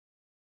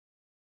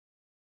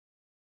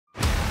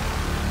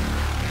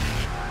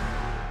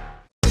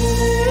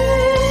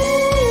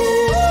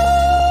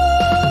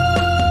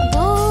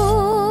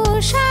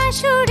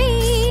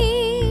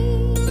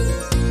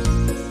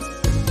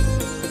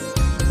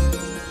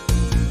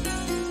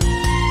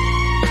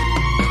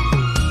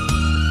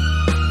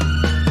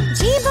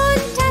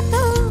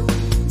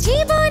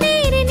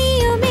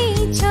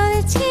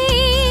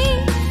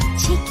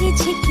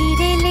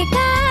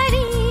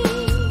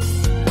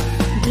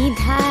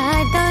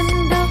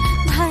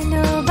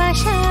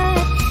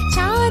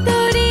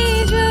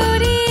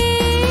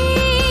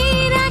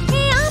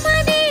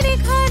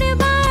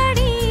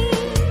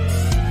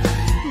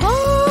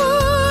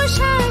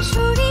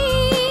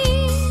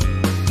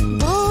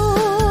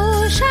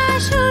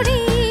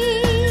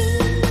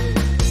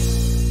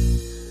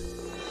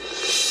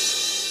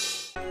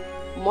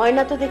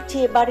ময়না তো দেখছি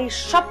এবাড়ির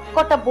সব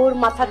কটা বউর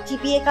মাথা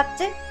চিবিয়ে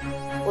খাচ্ছে।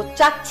 ও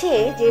চাচ্ছে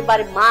যে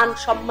এবারে মান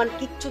সম্মান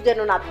কিচ্ছু যেন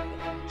না থাকে,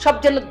 সব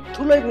যেন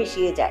ধুলোয়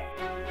মিশিয়ে যায়।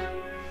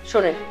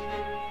 শোনেন,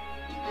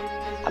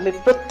 আমি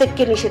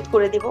প্রত্যেককে নিষেধ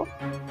করে দিব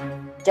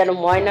যেন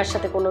ময়নার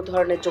সাথে কোনো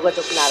ধরনের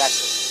যোগাযোগ না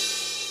রাখে।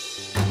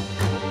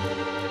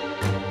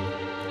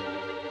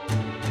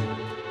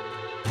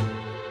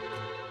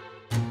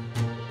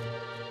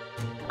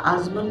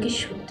 আজমল কি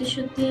সত্যি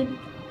সত্যি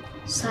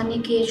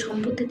সানিকে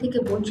সম্পত্তি থেকে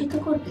বঞ্চিত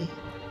করবে?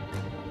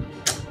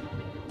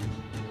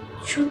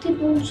 যদি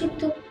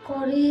বঞ্চিত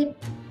করে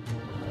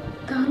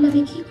তাহলে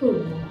আমি কি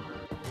করব?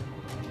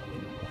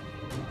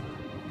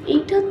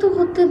 এটা তো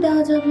হতে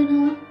দেওয়া যাবে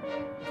না।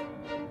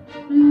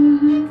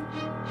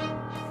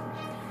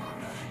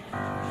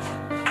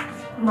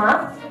 মা,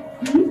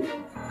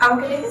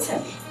 আমাকে দেখেছেন?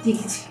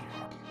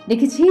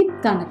 দেখেছি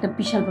তার একটা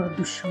বিশাল বড়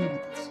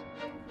দুঃসংবাদ আছে।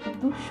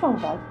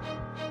 দুঃসংবাদ?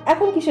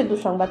 এখন কিসের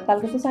দুঃসংবাদ?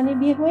 কালকে তো সানির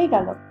বিয়ে হয়ে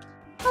গেল।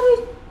 আরে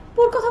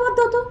তোর কথা বাদ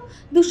দাও তো,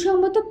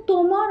 দুঃসংবাদ তো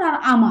তোমার আর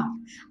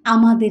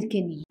আমাদেরকে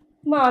নিয়ে।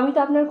 মা, আমি তো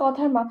আপনার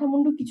কথার মাথা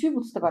মুন্ডু কিছুই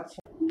বুঝতে পারছি।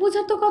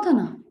 বোঝার তো কথা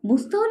না,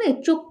 বুঝতে হলে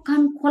চোখ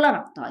কান খোলা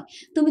রাখতে হয়।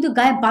 তুমি তো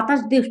গায়ে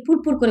বাতাস দিয়ে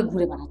ফুরফুর করে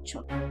ঘুরে বেড়াচ্ছ।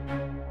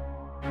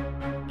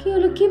 কি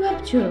হলো, কি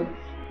ভাবছো?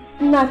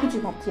 না, কিছু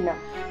ভাবছি না।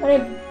 মানে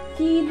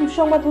কি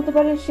দুঃসংবাদ হতে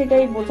পারে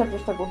সেটাই বোঝার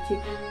চেষ্টা করছি।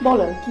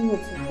 বলেন কি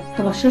হয়েছে?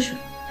 তোমার শ্বশুর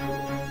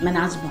মানে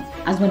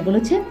আজমল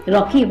বলেছে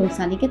রকি এবং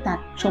সানিকে তার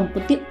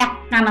সম্পত্তির এক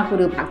কানা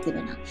করেও ভাগ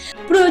দেবে না।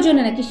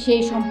 প্রয়োজনে নাকি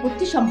সেই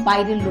সম্পত্তি সব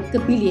বাইরের লোককে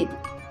বিলিয়ে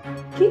দেবে।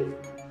 কি?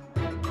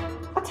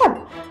 আচ্ছা,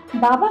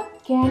 বাবা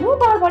কেন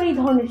বারবার এই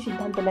ধরনের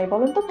সিদ্ধান্ত নেয়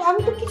বলেন তো? আমি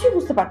তো কিছু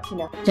বুঝতে পারছি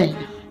না। জানি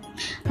না,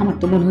 আমার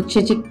তো মনে হচ্ছে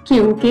যে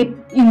কেউ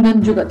ইন্ধন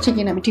যোগাচ্ছে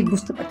কিনা আমি ঠিক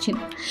বুঝতে পারছি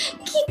না।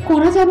 কি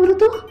করা যায় বলো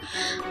তো?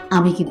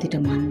 আমি কিন্তু এটা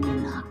মানব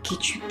না,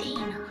 কিছুতেই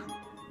না।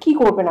 কি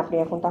করবেন আপনি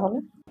এখন তাহলে?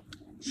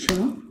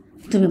 শোনো,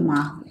 তুমি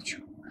মা হয়েছো,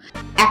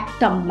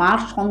 একটা মার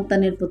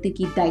সন্তানের প্রতি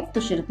কি দায়িত্ব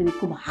সেটা তুমি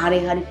খুব হাড়ে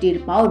হাড়ে টের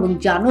পাও এবং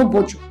জানো,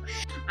 বোঝো।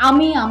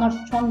 আমি আমার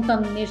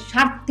সন্তানের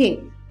স্বার্থে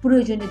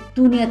প্রয়োজনে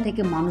দুনিয়া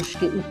থেকে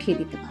মানুষকে উঠিয়ে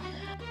দিতে পারি।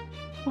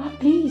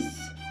 প্লিজ,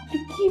 আপনি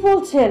কি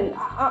বলছেন?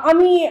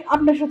 আমি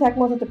আপনার সাথে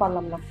একমত হতে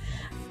পারলাম না।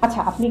 আচ্ছা,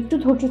 আপনি একটু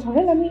ধৈর্য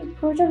ধরেন, আমি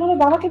প্রয়োজন হলে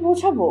বাবাকে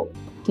বোঝাবো।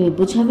 তুমি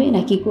বোঝাবে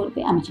না কি করবে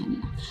আমি জানি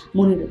না।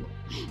 মনে রেখো,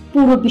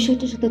 পুরো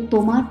বিষয়টার সাথে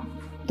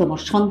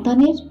তোমার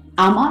সন্তানের,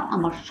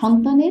 আমার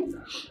সন্তানের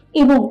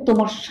এবং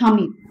তোমার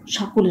স্বামীর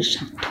সকলের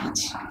স্বার্থ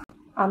আছে।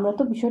 আমরা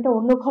তো বিষয়টা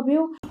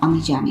অন্যভাবেও, আমি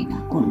জানি না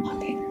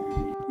কোনভাবে।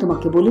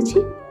 তোমাকে বলেছি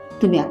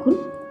তুমি এখন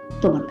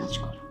তোমার কাজ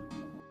করো।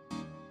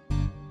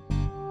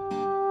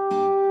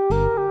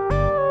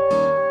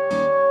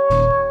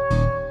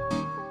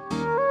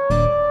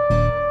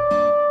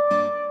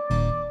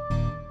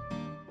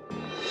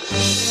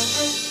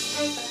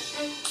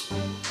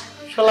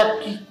 শালা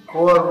কি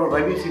করবো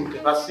ভাবি চিনতে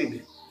পারছি না।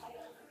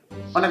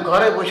 মানে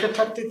ঘরে বসে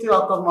থাকতে তুই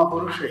অকর্মা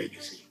পুরুষ হয়ে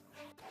গেছি।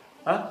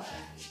 হ্যাঁ,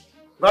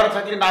 ঘরে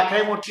থাকলে না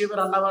খাই মরতে হবে,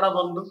 রান্না বাড়া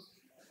বন্ধ,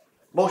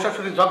 বউ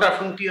শাশুড়ি ঝগড়া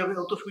শুনতে হবে,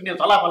 অত শুনে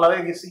জ্বালাপালা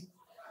হয়ে গেছি।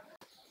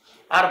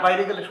 আর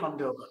বাইরে গেলে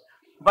সন্দেহ কর,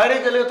 বাইরে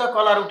গেলেও তো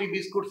কলা রুটি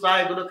বিস্কুট চা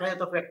এগুলো খাই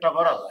তো পেটটা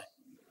ভরা যায়।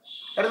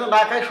 এটা তো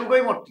না খাই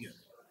শুকোই মরতে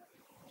হবে।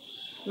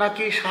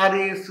 নাকি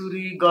শাড়ি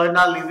চুড়ি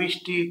গয়না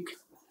লিপস্টিক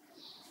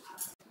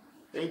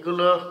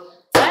এইগুলো।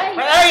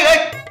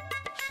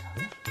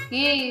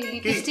 কি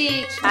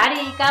লিপস্টিক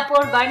শাড়ি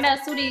কাপড় গয়না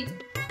চুড়ি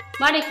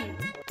মানে কি?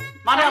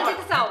 মানে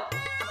দিতে চাও?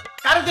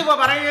 কারে দেব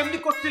বাবা? আমি এমনি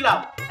করছিলাম।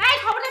 এই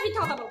খবরটা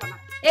মিথ্যা কথা বলবা না।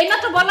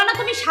 এইমাত্র বললা না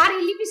তুমি শাড়ি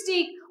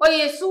লিপস্টিক ওই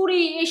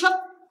চুড়ি এইসব?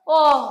 ও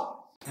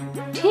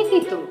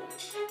ঠিকই তো,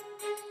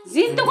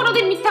 জিন তো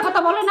কোনোদিন মিথ্যা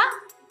কথা বলে না,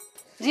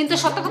 জিন তো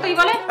সত্য কথাই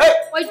বলে।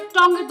 ওই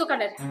টং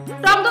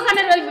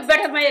দোকানের ওই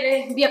বেটার মায়ের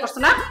বিয়ে করছো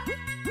না?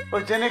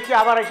 ওই জেনে কি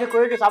আবার এসে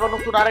কয়ে গেছে আবার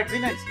নতুন আরেক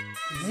জিনিস?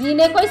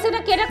 জিনে কইছে না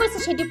কেডা কইছে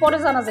সেটি পরে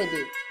জানা যাবে।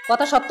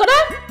 কথা সত্য না?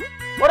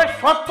 ওরে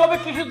সত্য হবে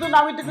কিছুর জন্য,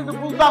 আমি তো কিন্তু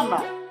বুঝলাম না।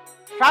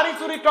 শাড়ি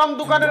চুরি টং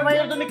দোকানের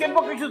মাইয়ের জন্য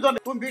কিনবো কিছুর জন্য?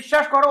 তুমি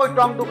বিশ্বাস করো, ওই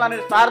টং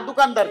দোকানের তার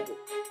দোকানদারকে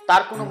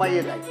তার কোনো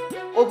মাইয়ে নাই,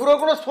 ও পুরো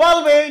কোনো সোয়াল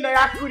মেয়েই নাই,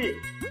 আট করিয়ে।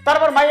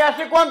 তারপর মাইয়া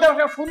আসে কোন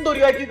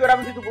সুন্দরী হয় কি করে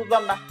আমি কিছু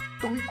বুঝলাম না।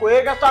 তুমি কয়ে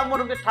গেছো, আমি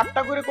মনে হচ্ছে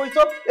ঠাট্টা করে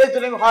কইছো, এই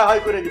জন্য আমি হয়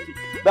হয় করে গেছি।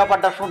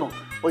 ব্যাপারটা শোনো,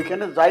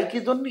 ওইখানে যাই কি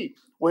জন্য,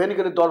 ওখানে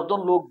গেলে 10 জন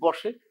লোক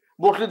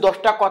বসলে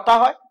 10টা কথা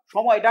হয়,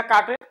 সময়টা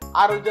কাটে।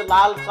 আর ওই যে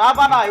লাল চা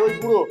বানায় ওই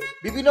বুড়ো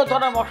বিভিন্ন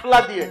ধরনের মশলা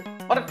দিয়ে,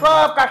 মানে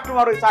সব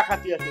কাস্টমার ওই চা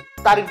খাতি আছে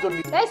তারই জন্য।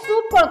 এই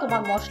চুপ করো,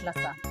 তোমার মশলা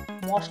চা।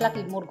 মশলা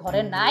কি মোর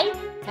ঘরে নাই?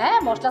 হ্যাঁ,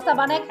 মশলা চা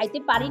বানায় খাইতে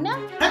পারি না?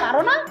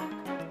 পারো না?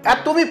 আর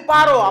তুমি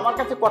পারো, আমার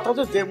কাছে কথা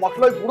হচ্ছে যে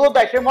মশলা ওই বুড়ো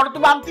দেয় সে মশলা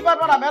তুমি আনতে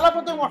পারবে না, মেলা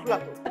পথের মশলা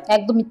তো।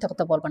 একদম মিথ্যা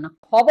কথা বলবে না,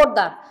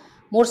 খবরদার।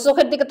 মোর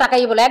চোখের দিকে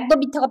তাকাই বলে একদম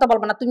মিথ্যা কথা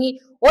বলবে না। তুমি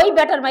ওই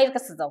বেটার মায়ের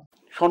কাছে যাও।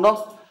 শোনো,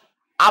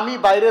 আমি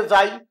বাইরে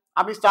যাই,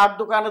 আমি চার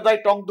দোকানে যাই,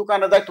 টং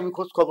দোকানে যাই, তুমি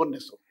খোঁজ খবর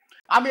নিছো।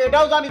 আমি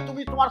এটাও জানি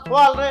তুমি তোমার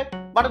সোয়াল রে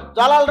মানে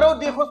জালাল রেও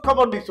দিয়ে খোঁজ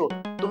খবর নিছো।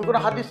 তুমি কোনো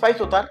হাদিস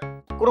পাইছো, তার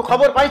কোনো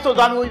খবর পাইছো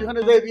যে আমি ওইখানে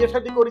যে বিয়ে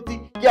শাদী করেছি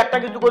কি একটা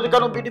কিছু করছি,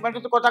 কারণ বিটি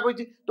মানুষের কথা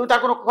কইছি, তুমি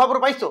তার কোনো খবর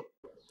পাইছো?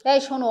 এই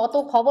শোনো, অত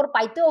খবর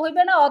পাইতেও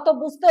হইবে না, অত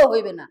বুঝতেও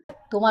হইবে না।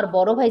 তোমার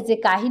বড় ভাই যে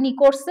কাহিনী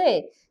করছে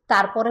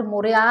তারপরে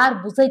মোরে আর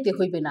বুঝাইতে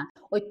হইবে না।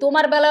 ওই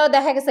তোমার বেলায়ও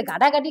দেখা গেছে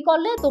গাডাগাডি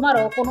করলে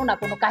তোমারও কোনো না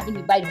কোনো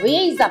কাহিনী বাইর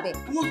হয়েই যাবে।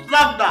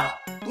 বুঝলাম না,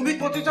 তুমি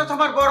কতিছ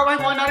তোমার বড় ভাই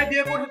ময়নারে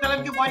বিয়ে করতে তাহলে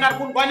কি ময়নার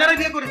কোন গয়নারে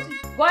বিয়ে করেছি?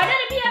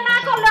 গয়নারে বিয়ে না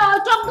করলে ওই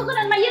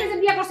চমদুকানের মাইয়ের যে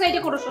বিয়ে করছে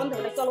এটা কোনো সন্দেহ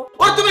নাই। চলো।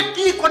 ও তুমি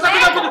কি কথা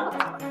বলছো?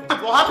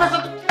 মহা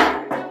ফেসাদ।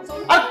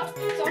 আর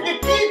তুমি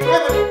কি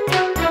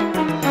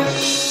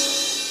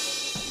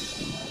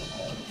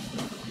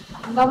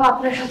বাবা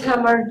আপনার সাথে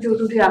আমার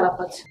জরুরি আলাপ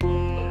আছে।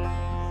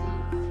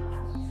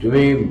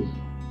 তুমি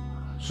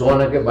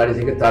সোহানাকে বাড়ি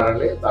থেকে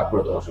তাড়ালে,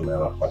 তারপরে তোমার সঙ্গে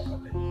আলাপ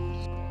পাঠালে।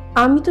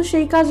 আমি তো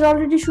সেই কাজ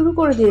অলরেডি শুরু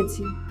করে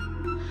দিয়েছি।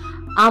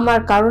 আমার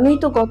কারণেই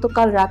তো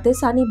গতকাল রাতে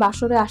সানি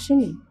বাসরে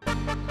আসেনি।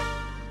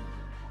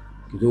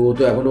 কিন্তু ও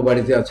তো এখনো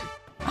বাড়িতে আছে।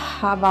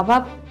 হ্যাঁ বাবা,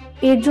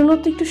 এর জন্য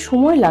তো একটু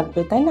সময়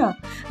লাগবে তাই না?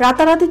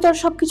 রাতারাতি তো আর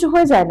সবকিছু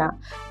হয়ে যায় না।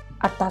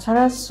 আর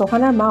তাছাড়া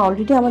সোহানার মা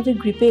অলরেডি আমাদের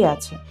গ্রিপেই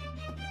আছে।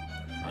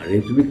 আরে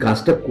তুমি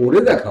কাজটা করে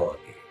দেখাও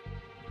আগে।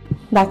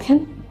 দেখেন,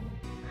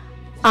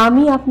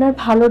 আমি আপনার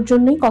ভালোর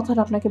জন্যই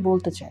কথাটা আপনাকে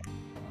বলতে চাই।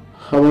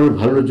 আমার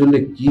ভালোর জন্য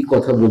কি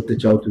কথা বলতে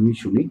চাও তুমি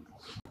শুনি?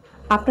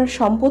 আপনার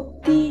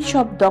সম্পত্তি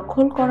সব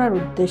দখল করার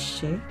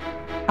উদ্দেশ্যে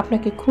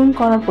আপনাকে খুন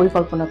করার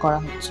পরিকল্পনা করা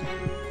হচ্ছে।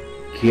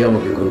 কে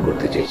আমাকে খুন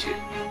করতে চাইছে?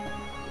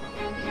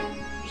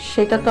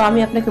 সেটা তো আমি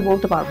আপনাকে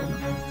বলতে পারবো না।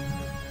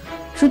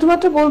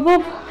 শুধুমাত্র বলবো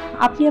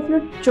আপনি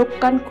আপনার চোখ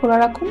কান খোলা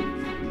রাখুন,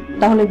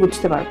 তাহলে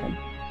বুঝতে পারবেন।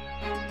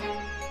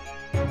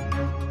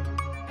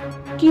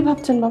 কি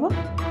ভাবছেন বাবা?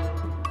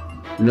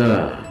 না,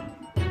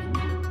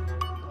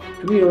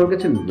 তুমি আমার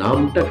কাছে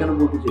নামটা কেন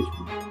বলতে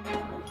চাইছো?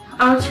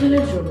 আমার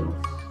ছেলের জন্য।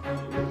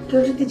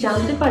 কেউ যদি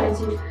জানতে পারে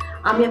যে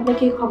আমি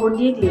আপনাকে খবর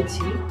দিয়ে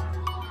দিয়েছি,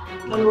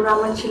 তাহলে ওরা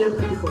আমার ছেলের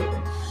ক্ষতি করবে।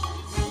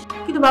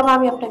 কিন্তু বাবা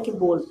আমি আপনাকে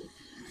বলবো।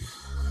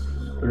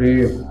 আরে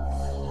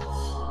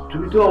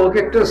তুমি তো আমাকে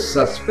একটা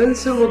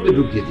সাসপেন্সের মধ্যে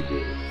ঢুকিয়ে দিবে।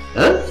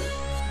 হ্যাঁ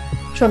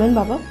শোনেন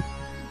বাবা,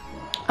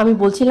 আমি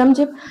বলছিলাম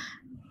যে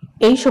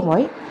এই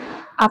সময়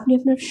আপনি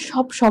আপনার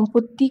সব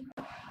সম্পত্তি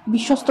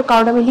বিশ্বস্ত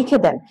কারণ আমি লিখে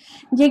দেন,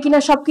 যে কিনা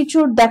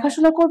সবকিছুর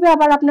দেখাশোনা করবে,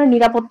 আবার আপনার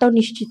নিরাপত্তাও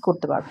নিশ্চিত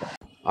করতে পারবে।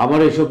 আমার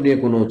এসব নিয়ে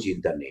কোনো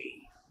চিন্তা নেই।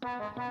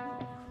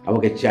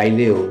 আমাকে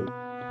চাইলেও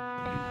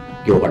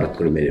কেউ হঠাৎ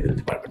করে মেরে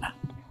ফেলতে পারবে না।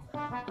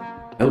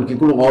 এমনকি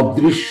কোনো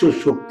অদৃশ্য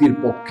শক্তির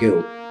পক্ষেও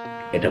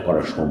এটা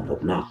করা সম্ভব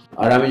না।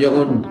 আর আমি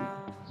যখন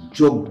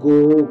যোগ্য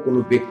কোনো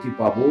ব্যক্তি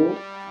পাবো,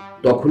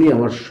 তখনই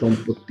আমার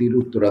সম্পত্তির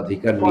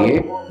উত্তরাধিকার নিয়ে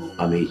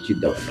আমি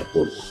চিন্তা ভাবনা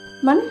করব।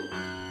 মানে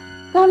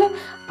তাহলে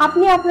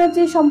আপনি আপনার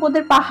যে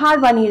সম্পদের পাহাড়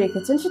বানিয়ে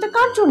রেখেছেন সেটা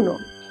কার জন্য?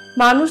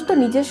 মানুষ তো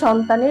নিজের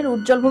সন্তানের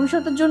উজ্জ্বল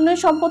ভবিষ্যতের জন্যই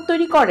সম্পদ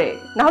তৈরি করে,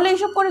 না হলে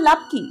এইসব করে লাভ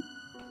কি?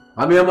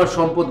 আমি আমার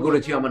সম্পদ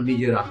গড়েছি আমার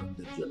নিজের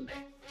আনন্দের জন্য।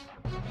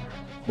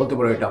 বলতে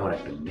পারো এটা আমার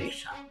একটা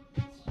নেশা।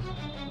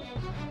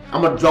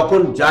 আমার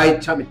যখন যা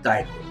ইচ্ছা আমি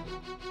তাই করি।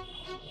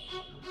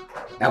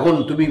 এখন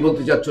তুমি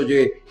বলতে চাচ্ছ যে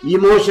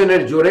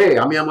ইমোশনের জোরে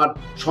আমি আমার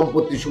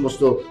সম্পত্তি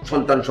সমস্ত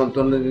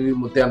সন্তানদের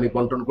মধ্যে আমি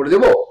বন্টন করে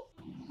দেব?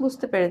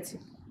 বুঝতে পেরেছি।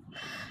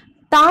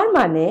 তার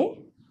মানে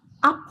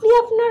আপনি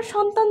আপনার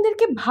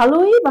সন্তানদেরকে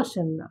ভালোই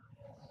বাসেন না।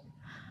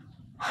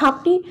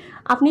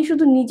 আপনি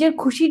শুধু নিজের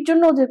খুশির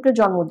জন্য ওদেরকে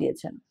জন্ম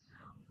দিয়েছেন।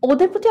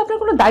 ওদের প্রতি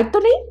আপনার কোনো দায়িত্ব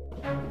নেই?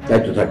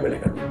 দায়িত্ব থাকবে না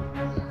কেন?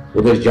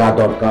 ওদের যা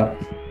দরকার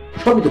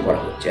সবই তো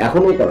করা হচ্ছে,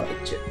 এখনো করা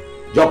হচ্ছে।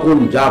 যখন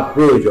যা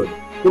প্রয়োজন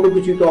কোনো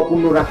কিছু তো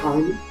অপূর্ণ রাখা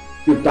হয়নি।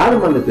 কিন্তু তার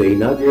মানে তো এই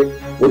না যে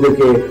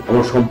ওদেরকে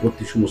আমার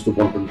সম্পত্তি সমস্ত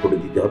বন্টন করে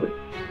দিতে হবে।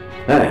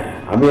 হ্যাঁ,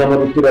 আমি আমার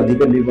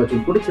উত্তরাধিকার নির্বাচন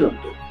করেছিলাম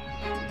তো,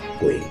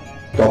 ওই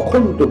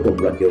তখন তো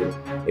তোমরা কেউ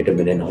এটা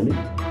মেনে নাওনি।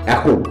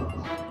 এখন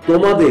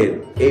তোমাদের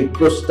এই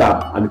প্রস্তাব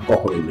আমি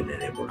কখনোই মেনে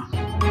নেব না।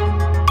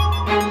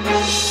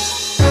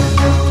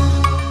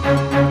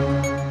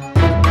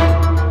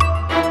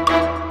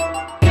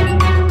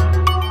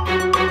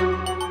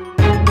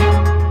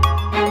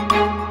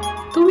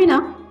 তুমি না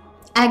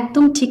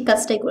একদম ঠিক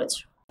কাজটাই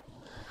করেছো।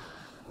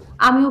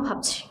 আমিও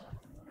ভাবছি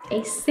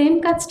এই সেম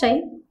কাজটাই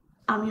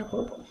আমিও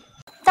করব।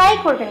 তাই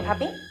করবেন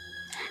ভাবি।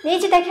 এই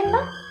যে দেখেন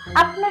না,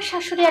 আপনার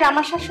শাশুড়ি আর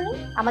আমার শাশুড়ি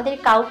আমাদের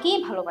কাউকেই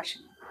ভালোবাসে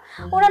না।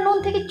 ওরা নুন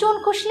থেকে চুন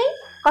খসলেই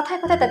কথায়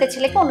কথায় তাদের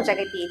ছেলেকে অন্য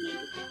জায়গায় বিয়ে দিয়ে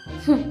দিবে।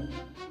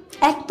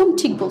 একদম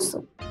ঠিক বলছো।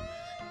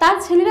 তার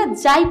ছেলেরা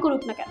যাই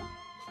করুক না কেন,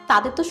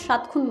 তাদের তো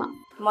 7 খুন মা।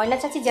 ময়না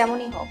চাচি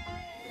যেমনই হোক,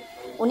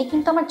 উনি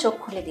কিন্তু আমার চোখ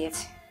খুলে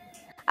দিয়েছে।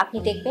 আপনি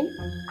দেখবেন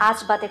আজ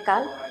বাদে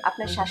কাল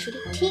আপনার শাশুড়ি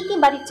ঠিকই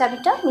বাড়ির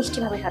চাবিটা মিষ্টি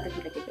ভাবির হাতে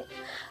তুলে দেবে।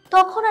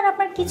 তখন আর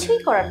আপনার কিছুই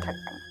করার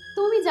থাকবে না।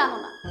 তুমি জানো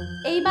না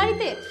এই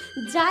বাড়িতে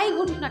যাই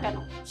ঘটুক না কেন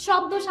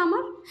সব দোষ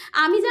আমার।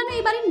 আমি জানো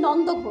এই বাড়ির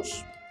নন্দ ঘোষ।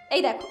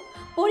 এই দেখো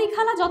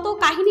পরীক্ষালা যত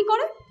কাহিনী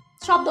করে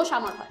সব দোষ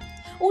আমার হয়।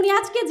 উনি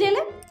আজকে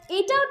জেলে,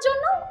 এইটার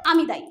জন্য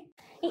আমি দায়ী।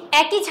 এই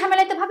একই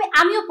ঝামেলাতে ভাবে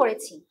আমিও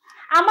পড়েছি।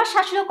 আমার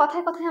শাশুড়িও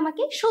কথায় কথায়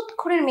আমাকে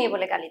সুদখোরের মেয়ে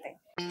বলে গালি দেয়।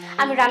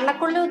 আমি রান্না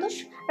করলেও দোষ,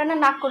 রান্না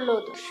না করলেও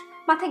দোষ,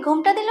 মাথায়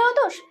ঘুমটা দিলেও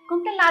দোষ,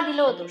 ঘুমটা না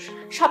দিলেও দোষ।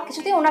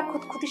 সবকিছুতেই ওনার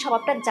খুঁতখুঁতি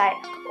স্বভাবটা যায়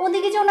না।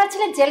 ওদিকে যে ওনার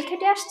ছেলে জেল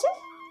খেটে আসছে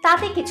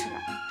তাতে কিছু না।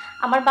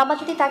 আমার বাবা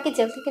যদি তাকে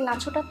জেল থেকে না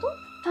ছোটাতো,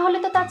 তাহলে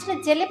তো তার ছেলে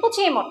জেলে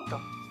পচিয়ে মরতো,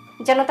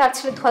 যেন তার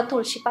ছেলে ধোয়া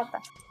তুলসী পাতা।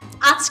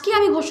 আজকে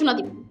আমি ঘোষণা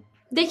দিব,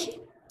 দেখি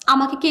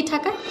আমাকে কে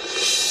ঠেকায়?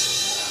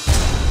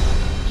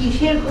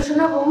 কিসের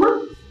ঘোষণা বৌমা?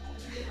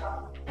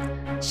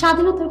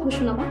 স্বাধীনতার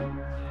ঘোষণা। মা,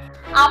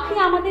 আপনি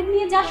আমাদের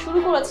নিয়ে যা শুরু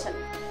করেছেন,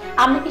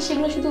 আমরা কি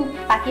সেগুলো শুধু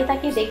তাকিয়ে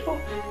তাকিয়ে দেখবো?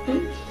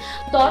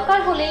 দরকার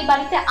হলে এই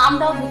বাড়িতে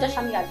আমরাও দুটা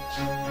স্বামী রাখবো।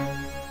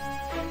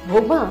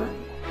 বৌমা,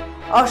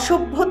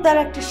 অসভ্যতার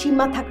একটা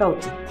সীমা থাকা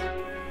উচিত।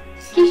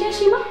 কিসের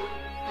সীমা?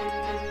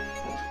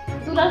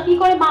 দুলাল কি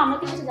করে মা আমরা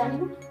কি সেটা জানি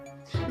না?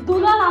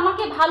 দুলাল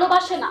আমাকে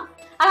ভালোবাসে না,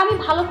 আর আমি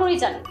ভালো করেই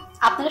জানি।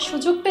 আপনারা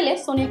সুযোগ পেলে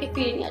সোনিয়াকে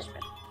ফিরিয়ে নিয়ে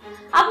আসবেন।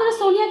 আপনারা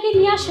সোনিয়াকে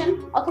নিয়ে আসেন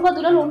অথবা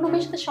দুলাল অন্য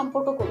মেয়ের সাথে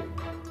সম্পর্ক করুন,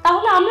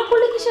 তাহলে আমরা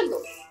করলে কিসের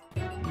দোষ?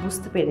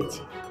 বুঝতে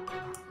পেরেছি।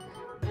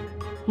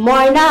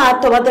 ময়না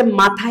তোমাদের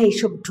মাথায়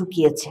এসব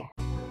ঢুকিয়েছে।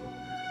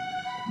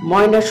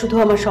 ময়না শুধু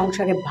আমার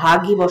সংসারে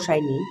ভাগই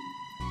বসায়নি,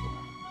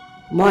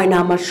 ময়না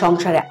আমার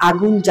সংসারে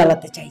আগুন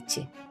জ্বালাতে চাইছে।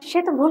 সে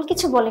তো ভুল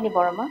কিছু বলেনি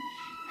বড় মা।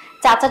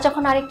 চাচা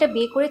যখন আরেকটা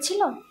বিয়ে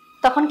করেছিল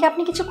তখন কি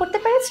আপনি কিছু করতে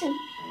পেরেছেন?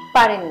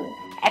 পারেননি।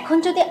 এখন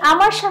যদি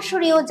আমার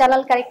শাশুড়িও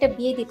জালালকে আরেকটা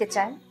বিয়ে দিতে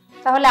চায়,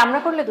 তাহলে আমরা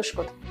করলে দোষ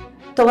কোথায়?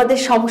 তোমাদের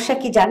সমস্যা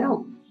কি জানো?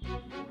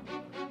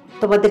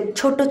 তোমাদের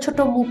ছোট ছোট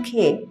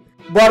মুখে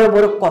বড়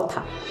বড়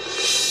কথা।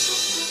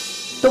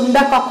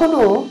 তোমরা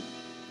কখনো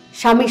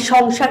স্বামীর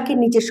সংসারকে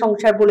নিজের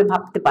সংসার বলে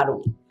ভাবতে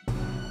পারোনি।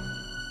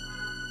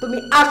 তুমি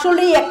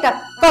আসলেই একটা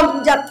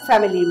কমজাত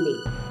ফ্যামিলির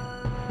মেয়ে।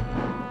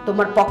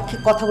 তোমার পক্ষে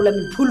কথা বলে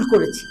আমি ভুল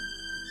করেছি।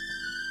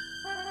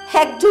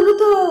 একজনও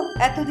তো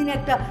এতদিন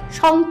একটা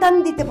সন্তান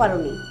দিতে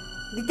পারোনি,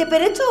 দিতে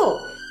পেরেছো,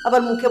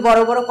 আবার মুখে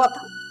বড় বড়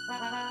কথা।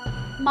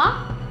 মা,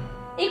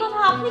 এই কথা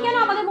আপনি কেন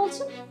আমাদের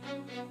বলছেন?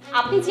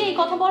 আপনি যে এই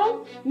কথা বলেন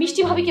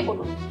মিষ্টি ভাবিকে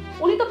বলুন।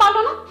 উনি তো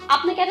পারলো না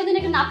আপনাকে এতদিন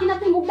একটা নাতি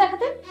নাতনি মুখ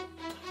দেখাতে।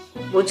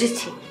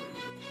 বুঝেছি,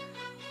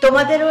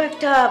 তোমাদেরও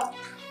একটা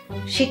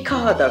শিক্ষা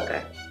হওয়া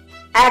দরকার,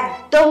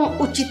 একদম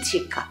উচিত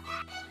শিক্ষা।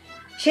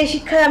 সেই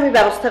শিক্ষায় আমি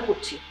ব্যবস্থা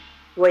করছি।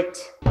 ওয়েট।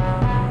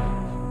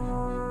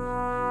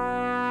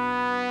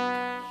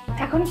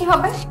 এখন কি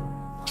হবে?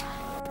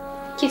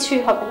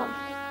 কিছুই হবে না,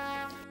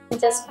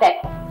 জাস্ট ব্যাক।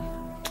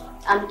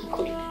 আমি কি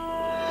করি?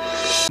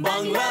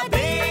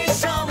 বাংলাদেশ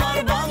আমার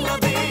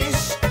বাংলাদেশ,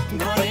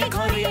 ঘরে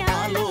ঘরে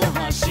আলো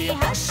হাসি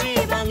হাসি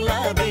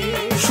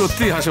বাংলাদেশ।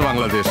 সত্যি হাসে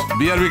বাংলাদেশ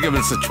বিআরবি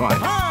কেবলসের ছোঁয়ায়।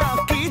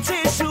 কি যে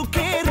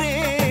সুখে রে,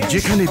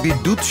 যেখানে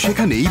বিদ্যুৎ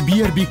সেখানেই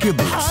বিআরবি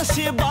কেবলস।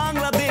 হাসে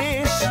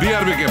বাংলাদেশ।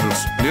 বিআরবি কেবলস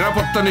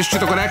নিরাপত্তা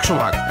নিশ্চিত করে 100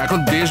 ভাগ। এখন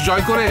দেশ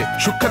জয় করে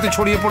সুখ্যাতি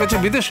ছড়িয়ে পড়েছে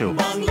বিদেশেও।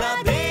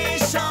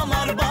 বাংলাদেশ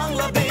আমার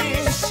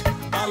বাংলাদেশ,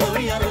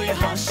 আলোয় আলোয়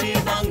হাসি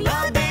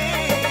বাংলাদেশ।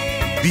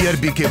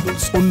 বিআরবি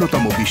কেবলস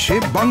অন্যতম বিশ্বে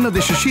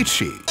বাংলাদেশের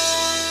শীর্ষে।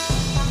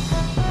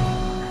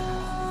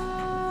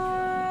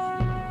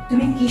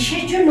 তুমি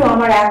কিসের জন্য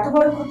আমার এত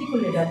বড় ক্ষতি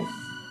করলে ডালি?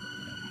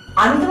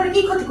 আমি তোমার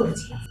কি ক্ষতি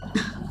করেছি?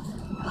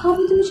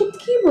 ভাবি, তুমি সব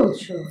কি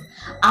বলছো?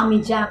 আমি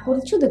যা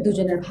করেছি ওদের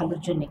দুজনের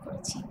ভালোর জন্য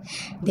করেছি।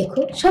 দেখো,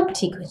 সব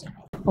ঠিক হয়ে যাবে।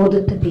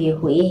 ওদের তো বিয়ে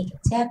হয়ে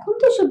গেছে, এখন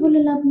তো সব বলে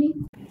লাভ নেই।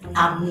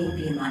 আমি এই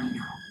বিয়ে মানি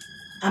না।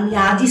 আমি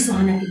আজই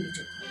সোহানাকে নিয়ে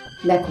যাবো।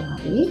 দেখো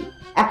ভাবি,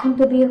 এখন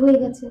তো বিয়ে হয়ে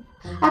গেছে,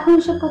 এখন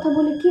এসব কথা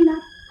বলে কি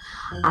লাভ?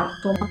 আর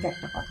তোমাকে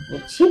একটা কথা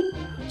বলছি,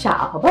 যা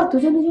হবার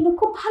দুজনের জন্য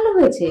খুব ভালো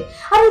হয়েছে।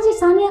 আর এই যে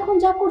সানি এখন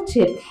যা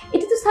করছে,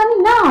 এটা তো সানি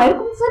না,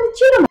 এরকম সানি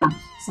ছিল না।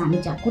 সানি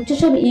যা করছে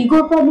সব ইগো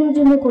প্রবলেমের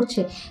জন্য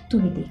করছে।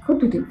 তুমি দেখো,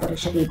 দুদিন পরে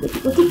সব ইগো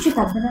কিচ্ছু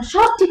থাকবে না,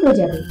 সব ঠিক হয়ে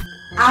যাবে।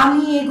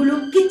 আমি এগুলো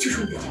কিচ্ছু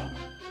শুনতে চাই না।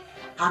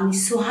 আমি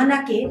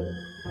সোহানাকে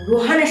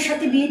রোহানের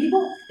সাথে বিয়ে দিব,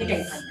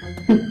 এটাই পাই না।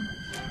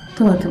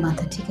 তোমার তো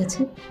মাথা ঠিক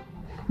আছে?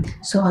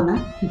 সোহানা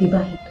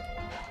বিবাহিত,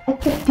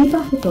 একটা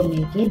বিবাহিত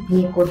মেয়েকে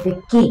বিয়ে করবে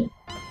কে?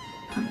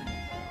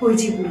 ওই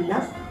যে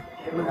বললাম,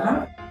 রোহান।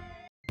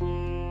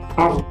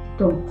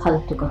 একদম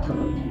ফালতু কথা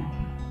বলবে না।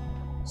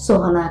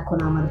 সোহানা এখন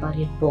আমার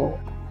বাড়ির বউ,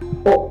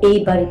 ও এই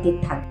বাড়িতে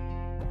থাকে।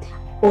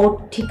 ওর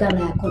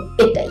ঠিকানা এখন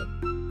এটাই।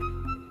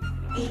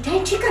 এটাই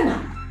ঠিকানা?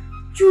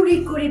 চুরি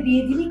করে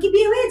বিয়ে দিলে কি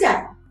বিয়ে হয়ে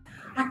যায়?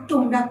 আর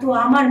তোমরা তো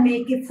আমার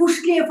মেয়েকে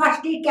ফুসলিয়ে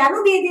ফাসলিয়ে কেন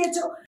বিয়ে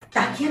দিয়েছো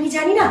তা কি আমি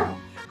জানি না?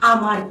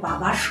 আমার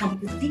বাবার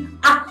সম্পত্তি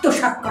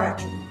আত্মসাৎ করার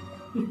জন্য।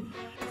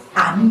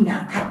 আমি না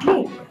থাকলে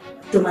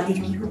তোমাদের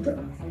কি হতো?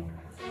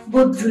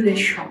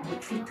 বদরুলের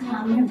সম্পত্তি তো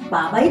আমার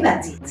বাবাই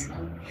বাঁচিয়েছে,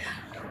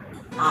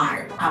 আর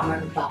আমার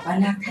বাবা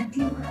না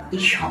থাকলে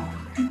এই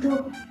সম্পত্তি তো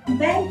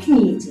ব্যাংক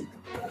নিয়ে যেত।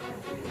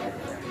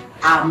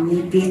 আমি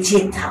বেঁচে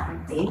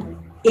থাকতে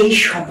এই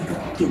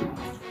সম্পত্তি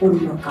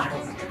অন্য কারো।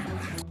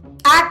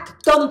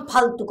 একদম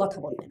ফালতু কথা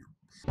বলবে না।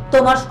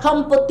 তোমার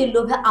সম্পত্তির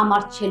লোভে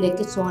আমার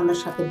ছেলেকে সোহানার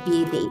সাথে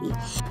বিয়ে দেইনি,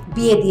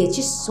 বিয়ে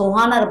দিয়েছি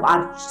সোহানার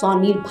আর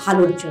সনির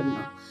ভালোর জন্য।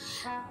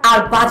 আর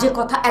বাজে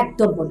কথা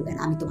একদম বলবে না,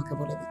 আমি তোমাকে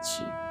বলে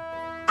দিচ্ছি।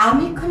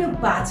 আমি কোনো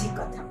বাজে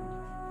কথা,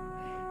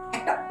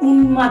 একটা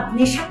উন্মাদ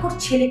নেশাখোর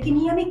ছেলেকে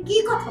নিয়ে আমি কি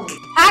কথা বলি?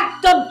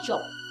 একদম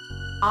চুপ।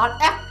 আর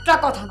একটা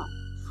কথা না,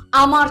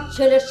 আমার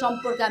ছেলের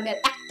সম্পর্কে আমি আর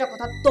একটা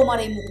কথা তোমার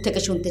এই মুখ থেকে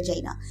শুনতে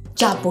চাই না।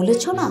 যা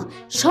বলেছ না,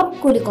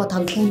 সবগুলি কথা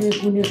গুনে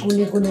গুনে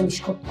গুনে গুনে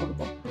নিষ্কট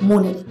করবো,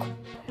 মনে রেখো।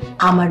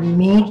 আমার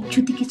মেয়ের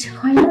যদি কিছু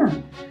হয় না,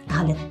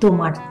 তাহলে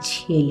তোমার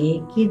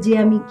ছেলেকে যে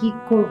আমি কি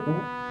করব,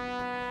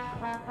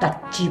 তার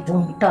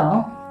জীবনটা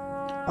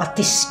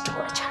অতিষ্ঠ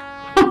করে যায়।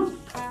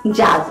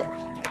 যা যা।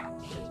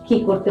 কি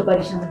করতে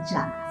পারিস আমার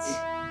জানা আছে।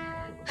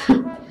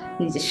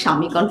 নিজের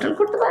স্বামী কন্ট্রোল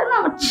করতে পারে না,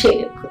 আমার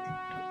ছেলের ক্ষতি।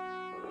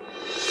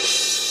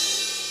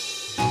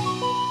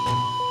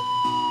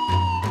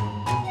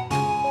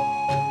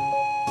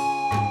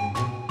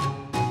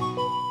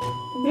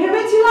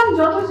 ভেবেছিলাম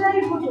যত যাই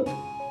ঘটুক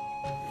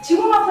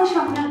জীবন আপনার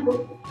সামনে আসবো,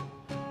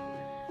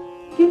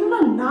 কিন্তু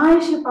না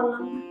এসে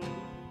পারলাম না।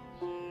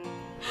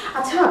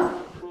 আচ্ছা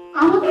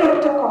আমাকে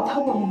একটা কথা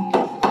বলুন,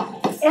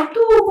 এত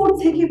উপর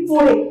থেকে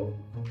পড়ে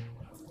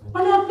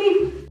মানে আপনি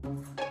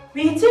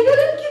বেঁচে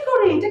গেলেন কি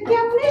করে? এটা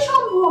কেমনে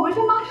সম্ভব?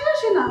 এটা মাথায়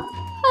আসে না।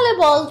 তাহলে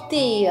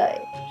বলতেই হয়,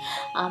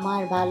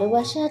 আমার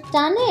ভালোবাসার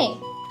টানে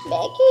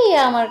দেখি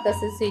আমার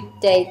কাছে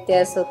সুইটাইতে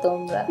আসো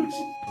তোমরা।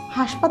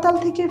 হাসপাতাল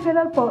থেকে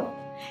ফেরার পর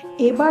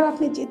এবার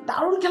আপনি যে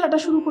দারুণ খেলাটা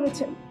শুরু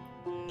করেছেন,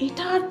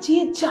 এটা আর যে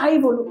যাই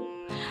বলুক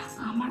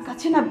আমার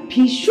কাছে না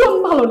ভীষণ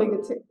ভালো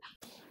লেগেছে।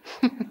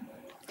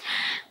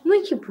 মুই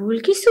কি ভুল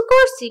কিছু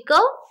করছি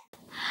কও?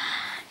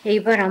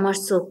 এইবার আমার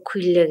চোখ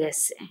খুলে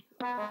গেছে।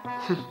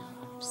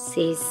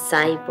 সে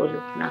যাই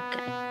বলুক না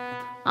কেন,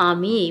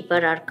 আমি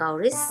এবার আর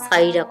কাউরে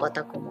সাইরা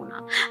কথা কমো না।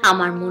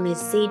 আমার মনে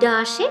যেটা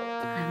আসে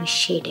আমি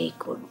সেটাই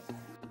করব।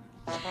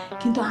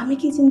 কিন্তু আমি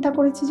কি চিন্তা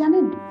করেছি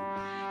জানেন?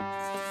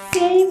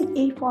 সেম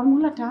এই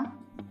ফর্মুলাটা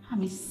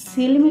আমি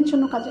সেলিমের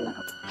জন্য কাজে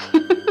লাগাবো।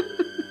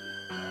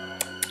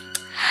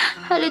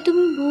 তাহলে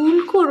তুমি ভুল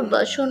করবা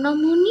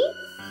সোনামণি।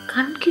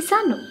 কারণ কি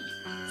জানো,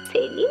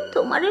 সেলিম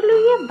তোমারে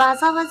লইয়া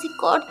বাজাবাজি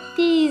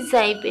করতেই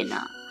যাইবে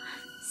না।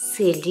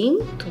 সেলিম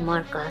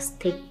তোমার কাছ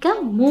থেকে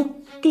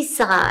মুক্তি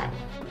চায়।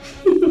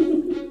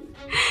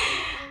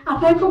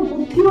 আপনার খুব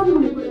বুদ্ধিমান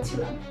মনে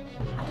করেছিলাম,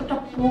 এতটা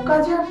বোকা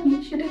যে আপনি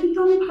সেটা কিন্তু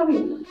আমি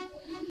ভাবিনি।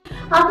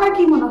 আপনার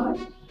কি মনে হয়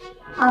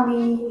আমি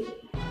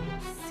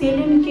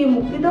সেলিমকে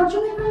মুক্তি দেওয়ার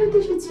জন্য ফ্যামিলিতে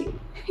এসেছি?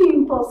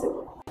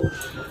 ইম্পসিবল।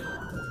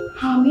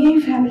 আমি এই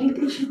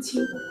ফ্যামিলিতে এসেছি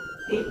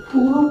এই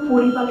পুরো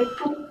পরিবারের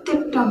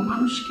প্রত্যেকটা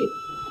মানুষকে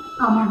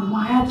আমার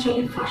মায়ার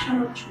জালে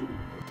ফাঁসানোর জন্য।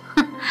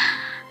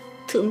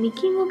 তুমি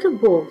কি মুখে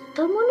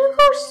বোকা মনে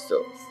করছো?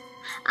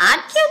 আর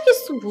কেউ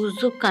কিছু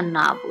বুঝুক আর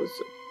না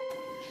বুঝুক,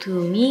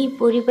 তুমি এই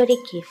পরিবারে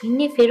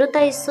কেবিনে ফেরত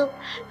আইসো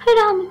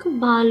এটা আমি খুব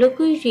ভালো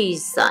করে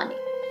জানি।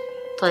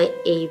 তাই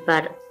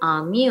এইবার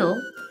আমিও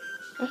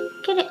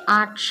একেবারে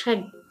 ৮-৬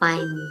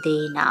 বাইন্দে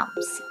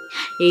নামছি।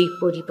 এই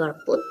পরিবার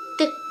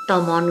প্রত্যেকটা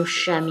মানুষ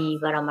আমি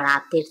এবার আমার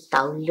হাতের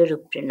তাউলের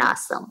উপরে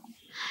নাচাম।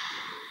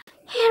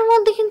 এর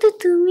মধ্যে কিন্তু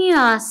তুমিও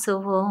আসো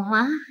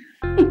বৌমা।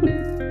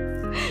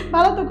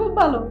 ভালো তো, খুব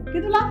ভালো,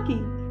 কিন্তু লাভ কি?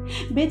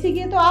 বেঁচে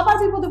গিয়ে তো আবার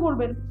বিপদে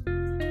পড়বেন।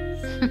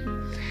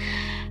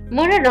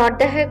 মনে ডর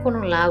দেখায় কোনো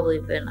লাভ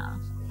হইবে না,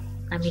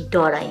 আমি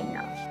ডরাই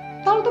না।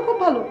 তাহলে তো খুব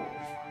ভালো।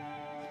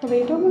 তবে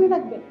এটাও মনে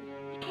রাখবেন,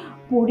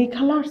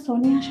 পরীক্ষালা আর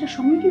সনি আসার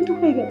সময় কিন্তু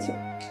হয়ে গেছে।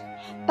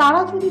 তারা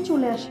যদি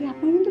চলে আসে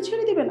আপনি কিন্তু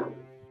ছেড়ে দিবে না।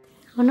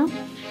 শোনো,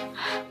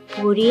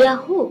 পরিয়া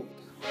হোক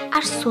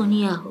আর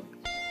সোনিয়া হোক,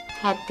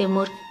 হাতে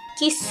মোর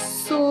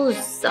কিছু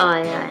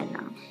যায়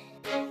না।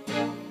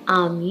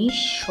 আমি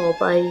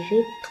সবাইরে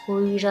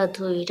ধৈরা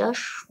ধৈরা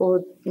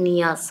শোধ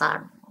নিয়া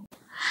ছাড়ব।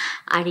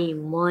 আর এই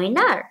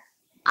ময়নার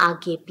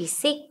আগে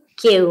পিছে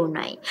কেউ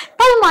নাই,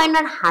 তাই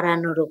ময়নার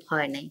হারানোরও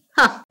ভয় নাই।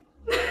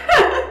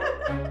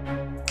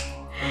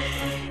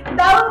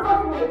 দারুণ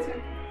কথা বলেছেন,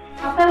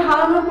 আপনার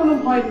হারানোর কোনো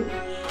ভয় নেই।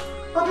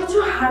 অথচ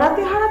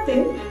হারাতে হারাতে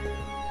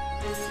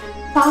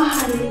পা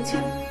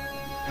হারিয়েছেন,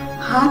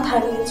 হাত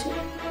হারিয়েছেন,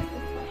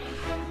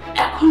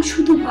 এখন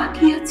শুধু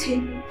বাকি আছে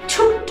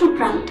ছোট্ট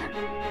প্রাণটা।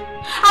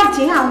 আর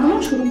যে আন্দোলন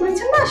শুরু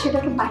করেছেন না,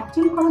 সেটাকে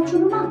বাতিল করার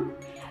জন্য না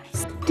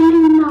স্টিল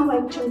নাও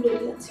একজন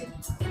রেডি আছে।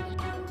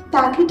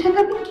 তাকে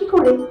ঠেকাবেন কি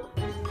করে?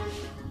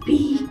 Be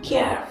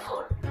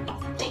careful,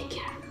 take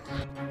care.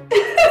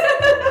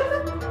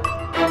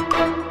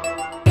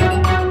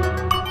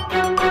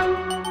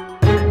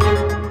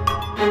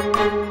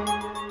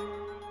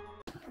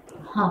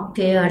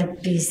 হাতে আর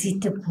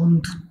বেজিতে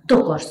বন্ধুত্ব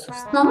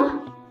করছস না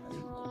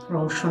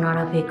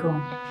রওশনারা বেগম?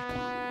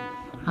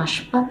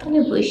 হাসপাতালে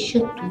বসে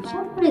তুই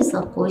আমার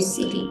যা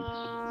কইছিলি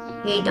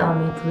এইটা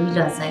আমি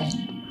ভুইলা যাই।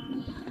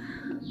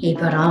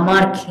 এবার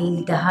আমার খেল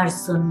দেখার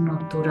জন্য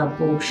তোরা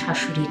বউ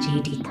শাশুড়ি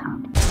রেডি থাক।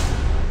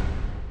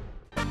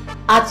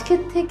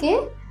 আজকের থেকে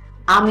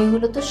আমি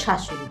হলো তো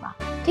শাশুড়ি মা,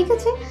 ঠিক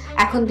আছে?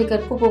 এখন থেকে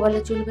আর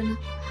কুপোবালে চলবে না।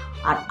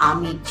 আর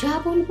আমি যা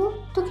বলবো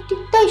তোকে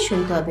ঠিক তাই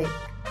শুনতে হবে,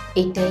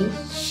 এটাই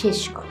শেষ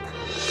কথা।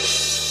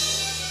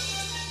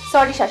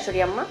 সরি শাশুড়ি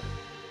আম্মা,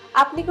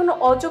 আপনি কোনো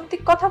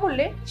অযৌক্তিক কথা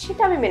বললে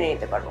সেটা আমি মেনে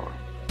নিতে পারবো না।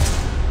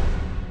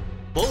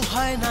 বউ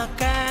হয় না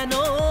কেন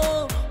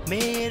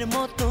মেয়ের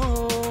মতো,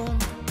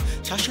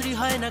 শাশুড়ি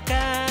হয় না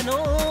কেন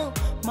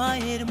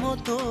মায়ের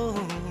মতো?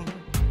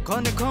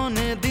 ক্ষণে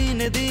ক্ষণে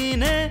দিনে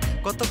দিনে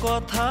কত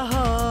কথা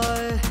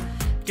হয়,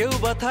 কেউ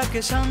বা থাকে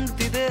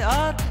শান্তিতে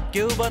আর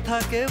কেউ বা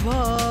থাকে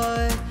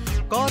ভয়।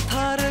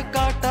 কথার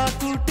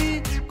কাটাকুটি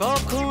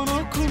কখন